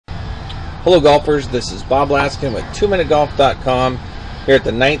Hello golfers, this is Bob Laskin with 2minutegolf.com here at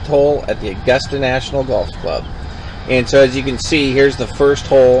the 9th hole at the Augusta National Golf Club. And so as you can see, here's the first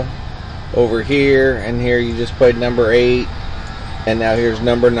hole over here, and here you just played number 8, and now here's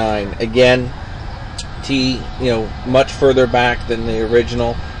number 9. Again, tee, much further back than the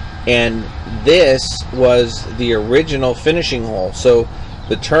original, and this was the original finishing hole. So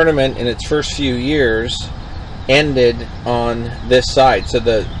the tournament in its first few years ended on this side. So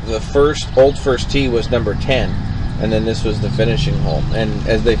the first tee was number 10, and then this was the finishing hole. And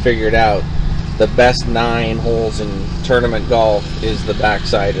as they figured out, the best 9 holes in tournament golf is the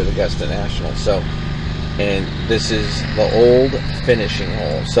backside of Augusta National. So, and this is the old finishing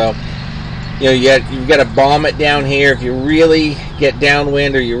hole. So you've got to bomb it down here. If you really get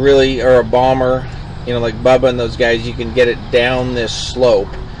downwind, or you really are a bomber, like Bubba and those guys, you can get it down this slope.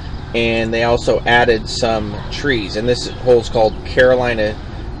 And they also added some trees, and this hole's called Carolina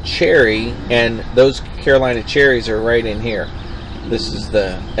Cherry, and those Carolina Cherries are right in here. This is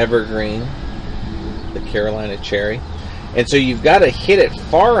the evergreen, the Carolina Cherry, and so you've got to hit it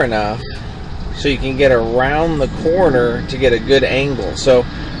far enough so you can get around the corner to get a good angle. So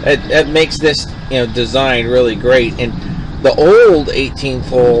that makes this design really great. And the old 18th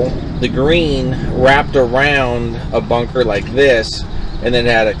hole, the green wrapped around a bunker like this, and then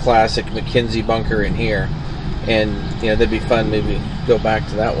had a classic McKenzie bunker in here. And that'd be fun, maybe go back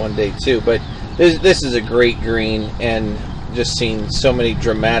to that one day too. But this is a great green, and just seen so many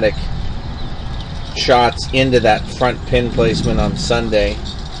dramatic shots into that front pin placement on Sunday.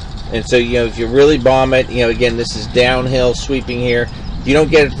 And so if you really bomb it, again, this is downhill sweeping here. If you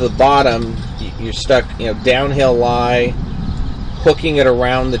don't get it to the bottom, you're stuck downhill lie, hooking it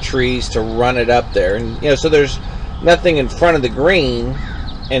around the trees to run it up there. And so there's nothing in front of the green,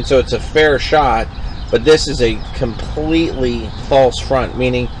 and so it's a fair shot. But this is a completely false front,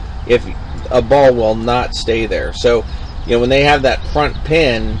 meaning if a ball will not stay there. So when they have that front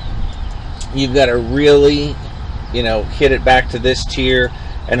pin, you've got to really hit it back to this tier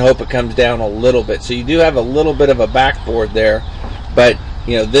and hope it comes down a little bit. So you do have a little bit of a backboard there, but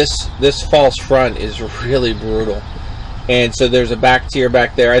this false front is really brutal. And so there's a back tier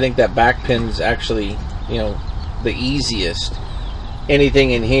back there. I think that back pin's actually the easiest. Anything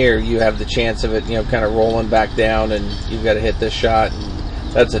in here, you have the chance of it kind of rolling back down, and you've got to hit this shot.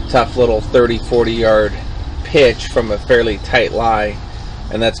 And that's a tough little 30-40 yard pitch from a fairly tight lie,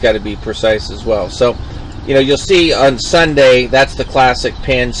 and that's got to be precise as well. So you'll see on Sunday, that's the classic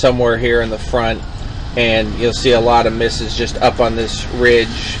pin somewhere here in the front, and you'll see a lot of misses just up on this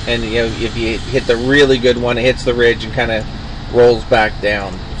ridge. And if you hit the really good one, it hits the ridge and kind of rolls back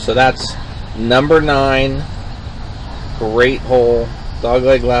down. So that's number 9. Great hole,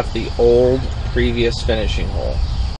 dogleg left, the old previous finishing hole.